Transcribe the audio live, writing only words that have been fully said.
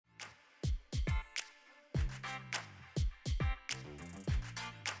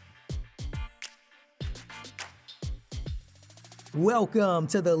Welcome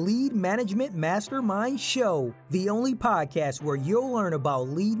to the Lead Management Mastermind Show, the only podcast where you'll learn about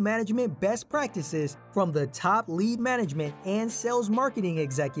lead management best practices from the top lead management and sales marketing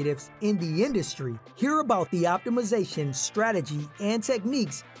executives in the industry. Hear about the optimization, strategy, and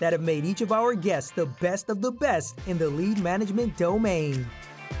techniques that have made each of our guests the best of the best in the lead management domain.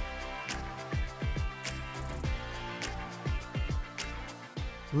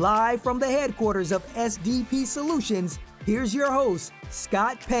 Live from the headquarters of SDP Solutions, here's your host,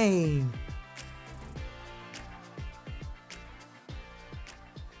 Scott Payne.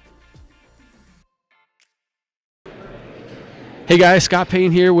 Hey guys, Scott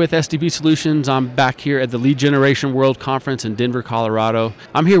Payne here with SDP Solutions. I'm back here at the Lead Generation World Conference in Denver, Colorado.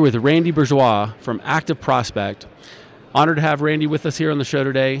 I'm here with Randy Bourgeois from Active Prospect. Honored to have Randy with us here on the show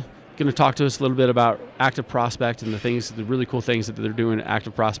today. Going to talk to us a little bit about Active Prospect and the really cool things that they're doing at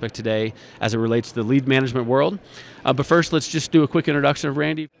Active Prospect today as it relates to the lead management world. But first, let's just do a quick introduction of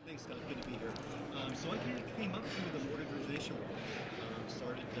Randy. Thanks, Scott. Good to be here. So I kind of came up through the mortgage origination world.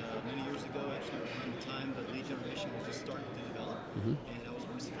 Started many years ago, actually, around the time that lead generation was just starting to develop. And I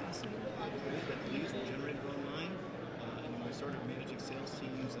was fascinated by the way that leads were generated online. And when I started managing sales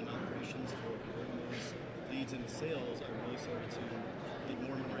teams and operations for converting those leads into sales, I really started to get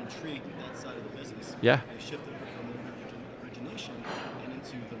more and more intrigued with that side of the business. Yeah. I shifted from mortgage origination and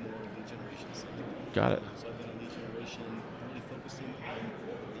into the more lead generation side. Got it. So I've been on lead generation, really focusing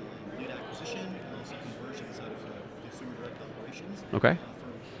on lead acquisition and also conversion side of consumer direct operations. Okay.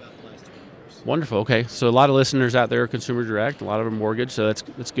 For about the last 20 years. Wonderful. Okay, so a lot of listeners out there are consumer direct, a lot of them mortgage, so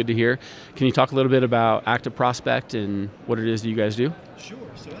that's good to hear. Can you talk a little bit about Active Prospect and what it is that you guys do? Sure.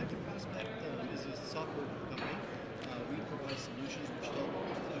 So Active Prospect is a software company. We provide solutions which help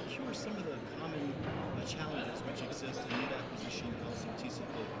cure some of the common challenges which exist in lead acquisition and also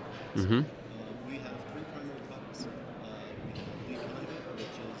TCP. We have three primary products. We have Lead Conduit,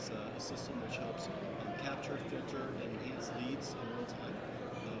 which is a system which helps capture, filter, and enhance leads in real time.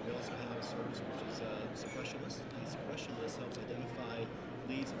 We also have a service which is Suppressionless, and Suppressionless helps identify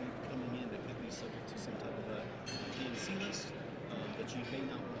leads that may be coming in that could be subject to some type of a PNC list that you may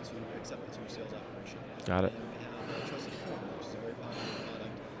not want to accept into your sales operation. Got it. And we have Trusted Form, which is a very popular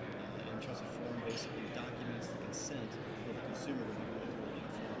product. And Trusted Form basically documents the consent of the consumer when you go into a lead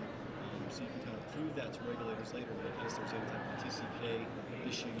form. So you can kind of prove that to regulators later that in case there's any type of TCK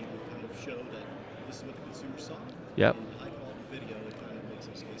issue, you can kind of show that this is what the consumer saw. Yep. And high quality video that kind of makes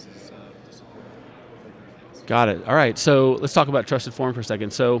those cases disappoint. Got it. All right, so let's talk about Trusted Form for a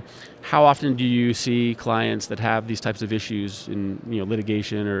second. So how often do you see clients that have these types of issues in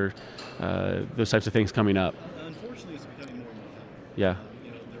litigation or those types of things coming up? Unfortunately, it's becoming more and more common. Yeah.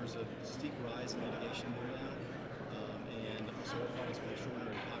 There's a steep rise in litigation there now, and also our products are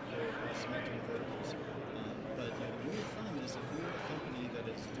extraordinarily popular across multiple verticals. But the rule of thumb is if you're a company that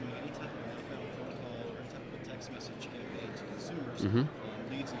is doing any type of outbound phone call or any type of a text message campaign to consumers,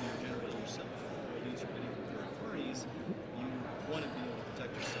 leads that you're generating yourself, or leads you're getting from third parties, you want to be able to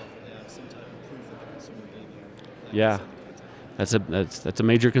protect yourself and have some type of proof that the consumer gave you. Yeah. That's a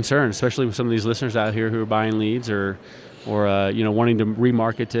major concern, especially with some of these listeners out here who are buying leads or wanting to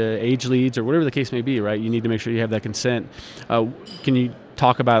remarket to age leads or whatever the case may be, right? You need to make sure you have that consent. Can you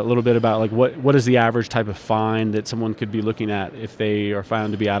talk about a little bit about like what is the average type of fine that someone could be looking at if they are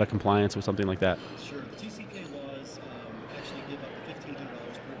found to be out of compliance with something like that? Sure. The TCK laws actually give up to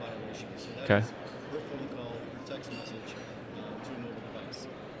 $1,500 per violation. So that Okay. is per phone call or text message to a mobile device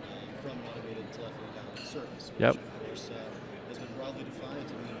from an automated telephone dialing service. Which Yep. of course has been broadly defined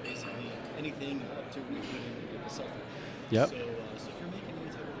to mean basically anything up to including a cell phone. Yep. So if you're making any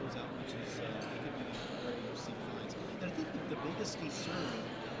type of those outreaches, it could be very steep fines. And I think the biggest concern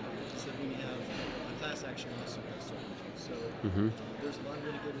is that when you have a class action lawsuit that's so there's a lot of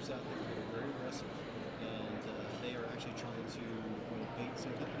litigators out there that are very aggressive, and they are actually trying to bait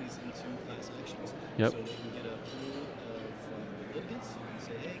some companies into class actions. Yep. So they can get a pool of litigants and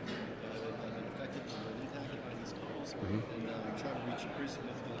say, hey, I've been affected, I've been impacted by these calls, and try to reach a pretty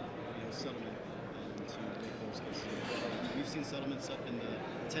significant settlement to make those cases. We've seen settlements up in the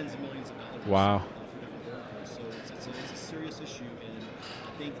tens of millions of dollars. Wow. For different verticals. So it's a serious issue, and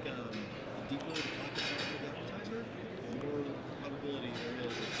I think the deeper the pockets are for the advertiser, the more probability there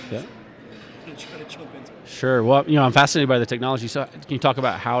is that someone's going to try to jump into it. Sure. Well, I'm fascinated by the technology. So can you talk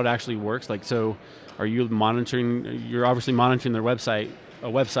about how it actually works? Like, so are you monitoring, you're obviously monitoring their website, a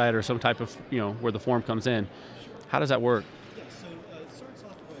website or some type of, where the form comes in. How does that work? Yeah, so it starts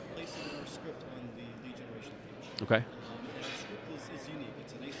off by placing our script on the lead generation page. Okay. And our script is unique.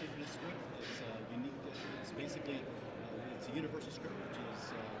 It's an asynchronous script. It's unique. It's basically it's a universal script, which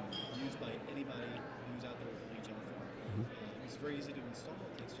is used by anybody who's out there with a lead gen form. It's very easy to install.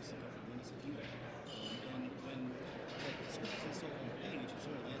 It takes just a couple of minutes to do that. And when that script is installed on the page, and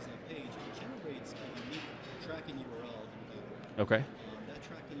someone lands on that page, it generates a unique tracking URL in the background. Okay. That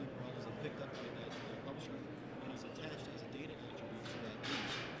tracking URL is then picked up by that publisher and is attached as a data attribute to that lead.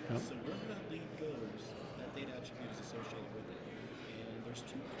 Yep. So wherever that lead goes, that data attribute is associated with it. And there's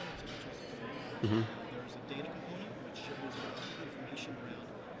two parts of the trusted form. Mm-hmm. There's a data component, which shows a lot of information around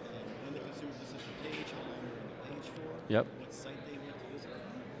when the consumer visits the page, how long they're on the page for, Yep. what site they went to visit.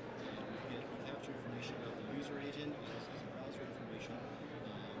 We capture information about the user agent, and also some browser information,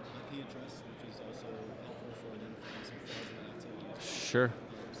 IP address, which is also helpful for identifying some fraudulent activities. Sure.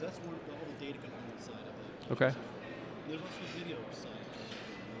 So that's all the data component side of it. Okay. And there's also the video side of it.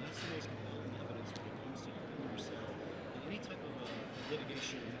 And that's the most compelling evidence when it comes to defending yourself. In any type of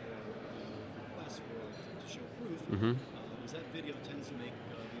litigation or request to show proof, Mm-hmm. is that video tends to make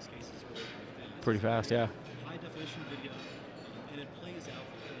these cases go Pretty fast, yeah. high definition video, and it plays out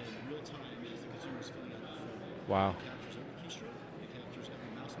in real time as the consumer is filling out the form. Wow. It captures every keystroke, it captures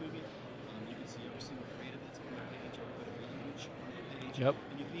every mouse movement. You can see every single creative that's on the page, every bit of language on the page. Yep.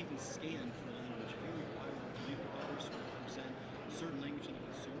 And you can even scan for language. If you require us to represent a certain language to the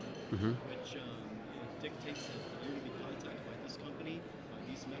consumer, Mm-hmm. which it dictates that you're going to be contacted by this company, by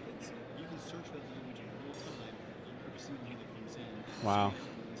these methods, you can search that language in real time on every single lead that comes in. Wow.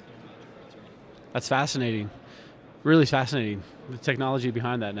 And still match your criteria. That's fascinating. Really fascinating. The technology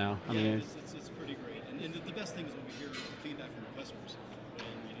behind that now. I mean, It's pretty great. And the best thing is when we hear feedback from our customers.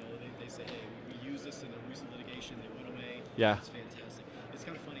 When they say, hey, we used this in a recent litigation, they went away. Yeah. It's fantastic. It's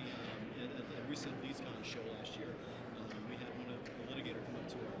kind of funny. At the recent LeadsCon show last year, we had one of the litigator come up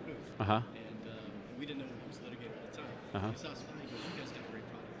to our booth. Uh-huh. And we didn't know he was a litigator at the time. Uh-huh. He saw us and he goes, you guys got a great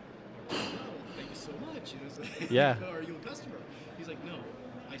product. We're like, oh, thank you so much. It's like, Yeah. Are you a customer? He's like, no,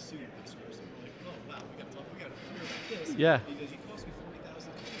 I sue your customers. And we're like, oh, wow, we got to hear about this. Yeah. Because he cost me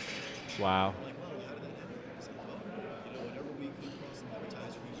 $40,000. Wow. We're like, wow, how did that happen? He's like, well, whenever we come across an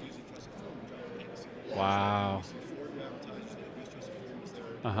advertiser who's using Trusted Form, we drop the case. Wow. We see 4 advertisers that use Trusted Form as their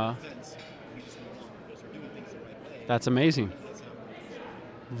Uh-huh. defense. We just move on because they're doing things the right way. That's amazing. That's how it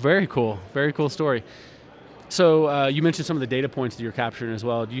works. Very cool. Very cool story. So you mentioned some of the data points that you're capturing as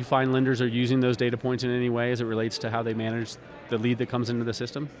well. Do you find lenders are using those data points in any way as it relates to how they manage the lead that comes into the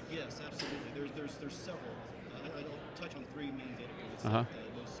system? Yes, absolutely. There's several. I'll touch on 3 main data points Uh-huh.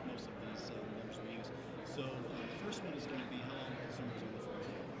 that most of these lenders will use. So the first one is going to be how long consumers on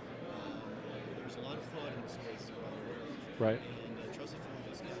the phone. There's a lot of fraud in the space we're all aware of. Right. And Trusted Form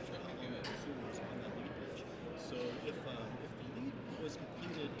has captured how long the consumer was on that lead page. So if the lead was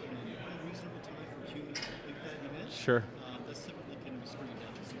completed in an unreasonable time for a human to complete that event, Sure. that's typically can be screened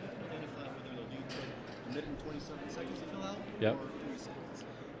out. So we can identify whether the lead took a minute and 27 seconds to fill out Yep. or 3 seconds.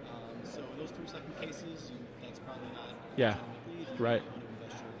 So in those 3-second cases, that's probably not Yeah. a legitimate lead. Right. You want to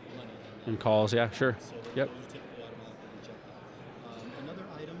invest your money in that. And calls, yeah, sure. So Yep. those are typically automatically rejected. Another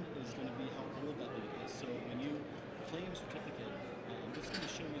item is going to be how old that lead is. So when you claim a certificate, it's going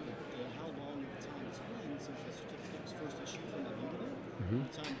to show you how long of the time it's been since the certificate was first issued from that lead event, Mm-hmm.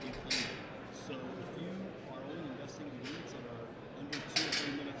 the time you claimed it. So if you are only investing in leads that are under 2 or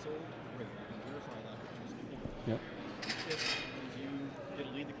 3 minutes old, great, you can verify that with Trusted Form. Yep. If you get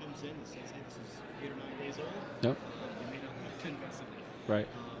a lead that comes in that says, hey, this is 8 or 9 days old, Yep. you may not want to invest in it. Right.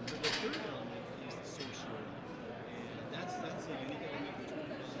 But the third element is the source URL. And that's a unique element which we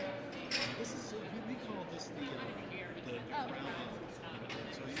provide. This is, we call this the groundhog.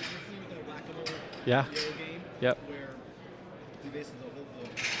 So you're familiar with that whack-a-mole Yeah. video game? Yep. Where you basically the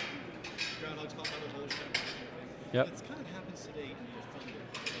groundhogs pop out of the hole. Yep. It's kind of happens today in the affiliate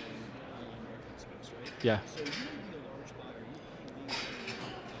online marketing space, right? Yeah. So you may be a large buyer, you pay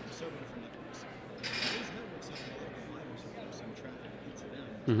leads several different networks. Those networks have a lot of providers who are sending traffic into them,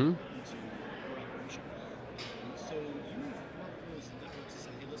 Mm-hmm. into your operation. So you may work with those networks and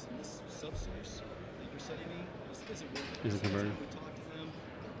say, hey, listen, this subsource that you're sending me, this isn't working. Isn't converting. We talked to them,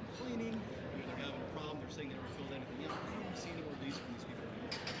 they're complaining, they're having a problem, they're saying they never filled anything out. I don't see any more leads from these people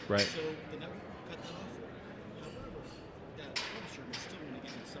anymore. Right. So the network cut that off for you. However, that publisher is still going to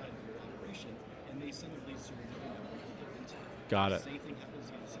get inside of your operation and they send their leads to your network to get into. Got it. Same thing happens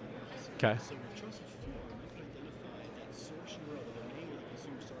again to somebody else. Okay. So with Trusted Form, you can identify that source URL, the domain where the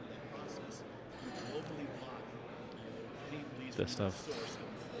consumer started that process, and globally block any leads This from that stuff. source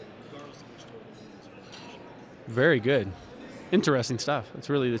going forward, regardless of which door they're going into your operation. Very good. Interesting stuff. It's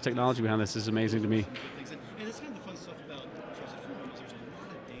really the technology behind this is amazing to me. Some good things. And it's kind of the fun stuff about Trusted Form is there's a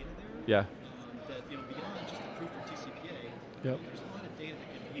lot of data there. Yeah. That beyond just the proof from TCPA, Yep. there's a lot of data that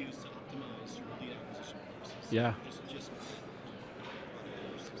can be used to optimize your lead acquisition process. Yeah. Just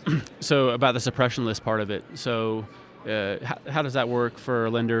So about the suppression list part of it. So how does that work for a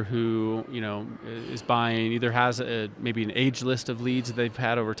lender who, is buying, either has maybe an age list of leads that they've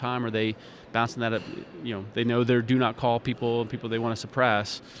had over time, or they bouncing that up, they know they're do not call people they want to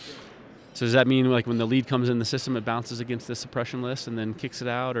suppress. So does that mean like when the lead comes in the system, it bounces against the suppression list and then kicks it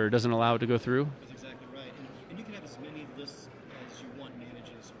out, or doesn't allow it to go through? That's exactly right. And you can have as many lists as you want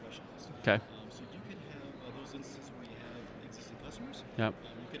managing a suppression list. Okay. So you could have those instances where you have existing customers. Yep.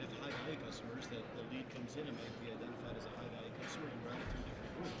 You could have high-value customers that the lead comes in and might be identified as a high-value customer and route it to a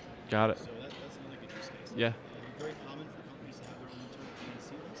different group. Got it. So that's another good use case. Yeah. It's very common for companies to have their own internal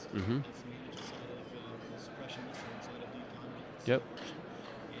PNC list. Mm-hmm. That's managed inside of the suppression list or inside of lead conduit. Yep.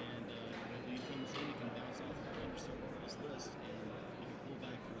 And when a lead comes in, you can bounce off of one or several of this list, and you can pull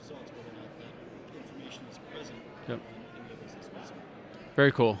back the results whether or not that information is present Yep. in any of those lists.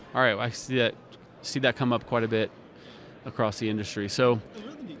 Very cool. All right, I see that come up quite a bit across the industry. So,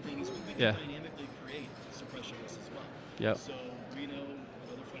 Another neat thing is we can Yeah. dynamically create suppression lists as well. Yep. So we know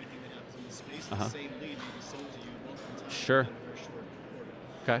another funny thing that happens in the space, Uh-huh. the same lead may be sold to you multiple times Sure. in a very short order.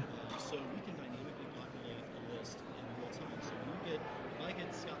 okay. So we can dynamically populate a list in real time. So if I get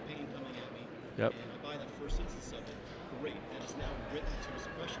Scott Payne coming at me, Yep. and I buy that first instance of it, great. That is now written to a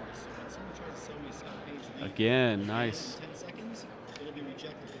suppression list. So when someone tries to sell me Scott Payne's lead, Again, nice. in 10 seconds, it'll be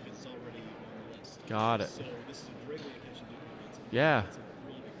rejected because it's already on the list. Got it. So this is a great way to catch duplicates. Yeah. It's a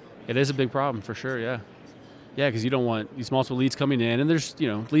really big problem. It is a big problem for sure, yeah. Yeah, because you don't want these multiple leads coming in, and there's,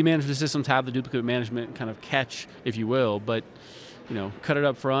 lead management systems have the duplicate management kind of catch, if you will, but, cut it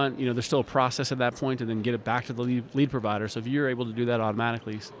up front, there's still a process at that point, and then get it back to the lead provider. So if you're able to do that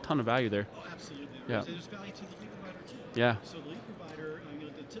automatically, it's a ton of value there. Oh, absolutely. Yeah. There's value to the lead provider too. Yeah. So the lead provider,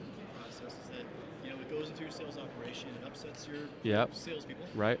 the typical process is that, it goes into your sales operation, it upsets your Yep. salespeople.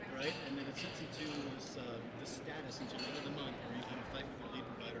 Right. Right? And then it sits into this status until the end of the month where you can fight with your lead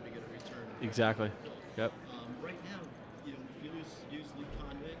provider to get a return. Exactly. Yep. Right now, if you use lead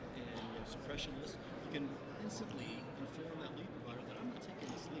conduit and suppression list, you can instantly inform that lead provider that I'm not taking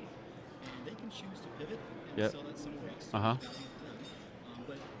this lead. And they can choose to pivot and Yep. sell that somewhere else. Uh-huh. There's value to them.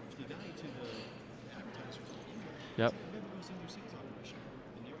 But the value to the advertisers is Yep. it never goes into your sales operation.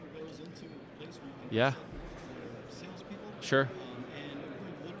 It never goes into a place where you can Yeah. sell your salespeople. Sure. And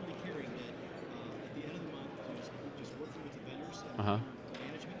we're literally hearing that at the end of the month, just working with the vendors and Uh-huh.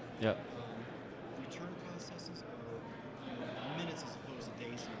 management, Yep. return processes are minutes as opposed to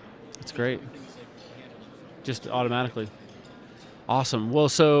days now. That's great. Everything is handled on the phone. Just automatically. Awesome. Well,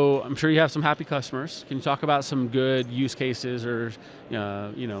 so I'm sure you have some happy customers. Can you talk about some good use cases or,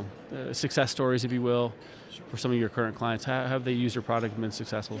 success stories, if you will, for some of your current clients? How have they used your product and been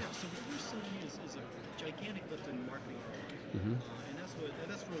successful? Yeah, so what we're seeing is a gigantic lift in marketing ROI. Mm-hmm. And that's really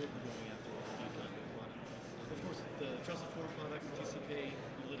what we're going after with the lead conduit product. Of course, the Trusted Forum product, TCP,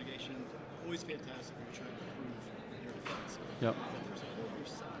 litigation, always fantastic when you're trying to improve your defense. Yep. But there's a whole other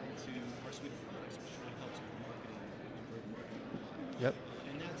side to our suite of products which really helps with marketing, improve marketing ROI. Yep.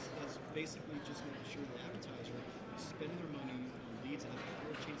 And that's basically just making sure the advertiser is spending their money on leads that have a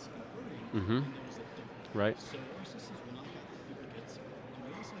higher chance of converting Mm-hmm. than those that don't. Right. So our systems will knock out the duplicates, and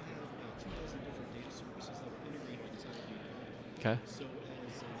we also have about 2 dozen different data services that are integrated inside of lead conduit. Okay. So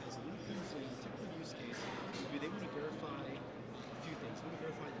as a lead comes in, a typical use case would be they want to verify a few things. They want to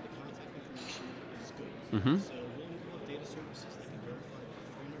verify that the contact information is good. Mm-hmm. So we'll have data services that can verify that the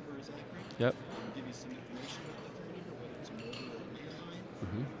phone number is accurate. Yep. Give you some information about that phone number, whether it's a mobile or a landline,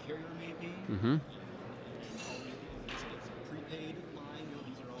 Mm-hmm. carrier may be, Mm-hmm. and already if it's a prepaid line,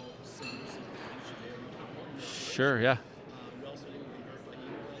 these are all symbols of things you may or may not want. Sure, yeah. We also can verify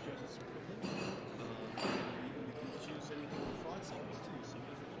email addresses quickly. We can choose anything with fraud signals too. So if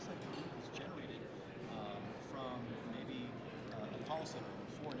it looks like the lead was generated from maybe a call center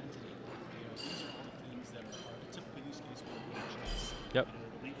for an entity, these are all the things that are a typical use case where we address. Yep.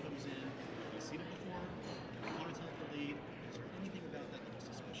 The lead comes in, we've seen it before, can we contact the lead? Is there anything about that that is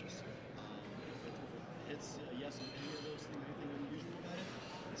suspicious? If it's yes on any of those things, anything unusual about it,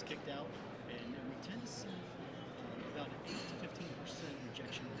 it's kicked out. And we tend to see about an 8 to 15%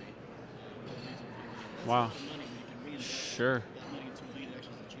 rejection rate. That's Wow. a lot of money when you can reinvest Sure. that money into a lead that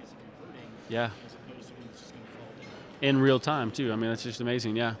actually has a chance of converting, Yeah. as opposed to when it's just going to fall down. In real time too. I mean, that's just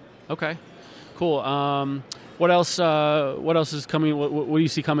amazing. Yeah. Okay. Cool. What else? What else is coming? What do you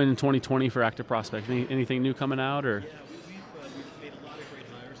see coming in 2020 for Active Prospect? Anything new coming out or? Yeah, we've made a lot of great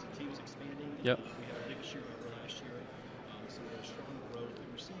hires. The team is expanding. Yep. We had our biggest year ever last year, so we had strong growth. And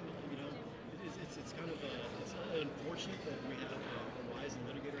we're seeing, it's kind of it's unfortunate that we have a rise in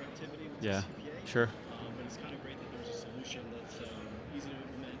litigator activity with Yeah. CPA. Sure. But it's kind of great that there's a solution that's easy to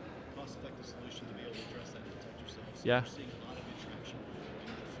implement, cost-effective solution to be able to address that and protect yourself. So Yeah. we're seeing a lot of good traction on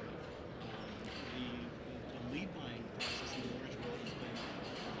that front. The lead buying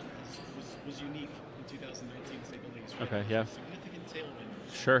Okay, yeah. Significant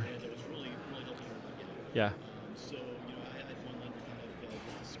tailwind. Sure. And it was really helping everybody get. Yeah. So, I had one lender kind of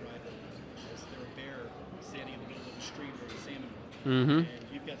describe it as they're a bear standing in the middle of a stream where the salmon are. Mm-hmm. And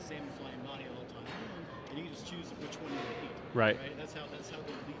you've got salmon flying naughty all the time long, and you can just choose which one you want to eat. Right. That's how the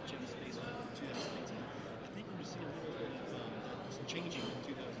lead gen space was in 2018. I think we're going to see a little bit of that changing in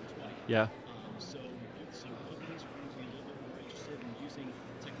 2020. Yeah. So companies are going to be a little bit more interested in using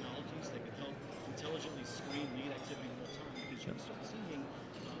technologies that can help intelligently screen lead activity in real time, because you can start seeing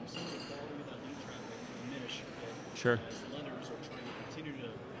some of the quality of that lead traffic diminish a bit. Sure. As lenders are trying to continue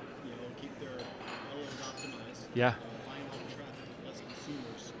to keep their LOs optimized. Yeah. Buying all the traffic with less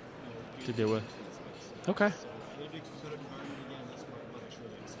consumers To deal with. Okay. So it'll be a competitive environment again. That's where our products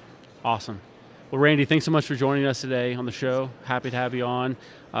really excel. Awesome. Well, Randy, thanks so much for joining us today on the show. Happy to have you on.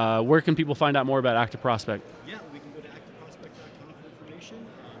 Where can people find out more about Active Prospect? Yeah, we can go to activeprospect.com for information. You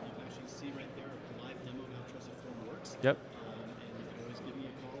can actually see right there a live demo of how Trusted Form works. Yep. And you can always give me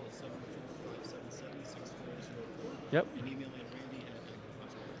a call at 745-777-6404. Yep. And email me at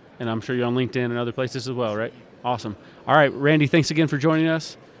randy@activeprospect. And I'm sure you're on LinkedIn and other places as well, right? Awesome. All right, Randy, thanks again for joining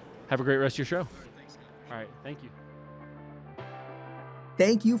us. Have a great rest of your show. All right, thanks, Scott. All right, thank you.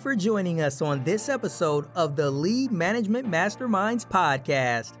 Thank you for joining us on this episode of the Lead Management Masterminds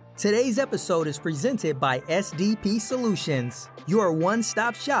podcast. Today's episode is presented by SDP Solutions, your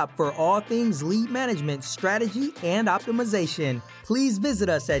one-stop shop for all things lead management, strategy, and optimization. Please visit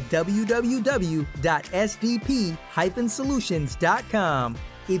us at www.sdp-solutions.com.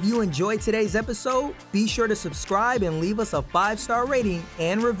 If you enjoyed today's episode, be sure to subscribe and leave us a 5-star rating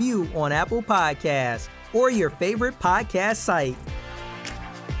and review on Apple Podcasts or your favorite podcast site.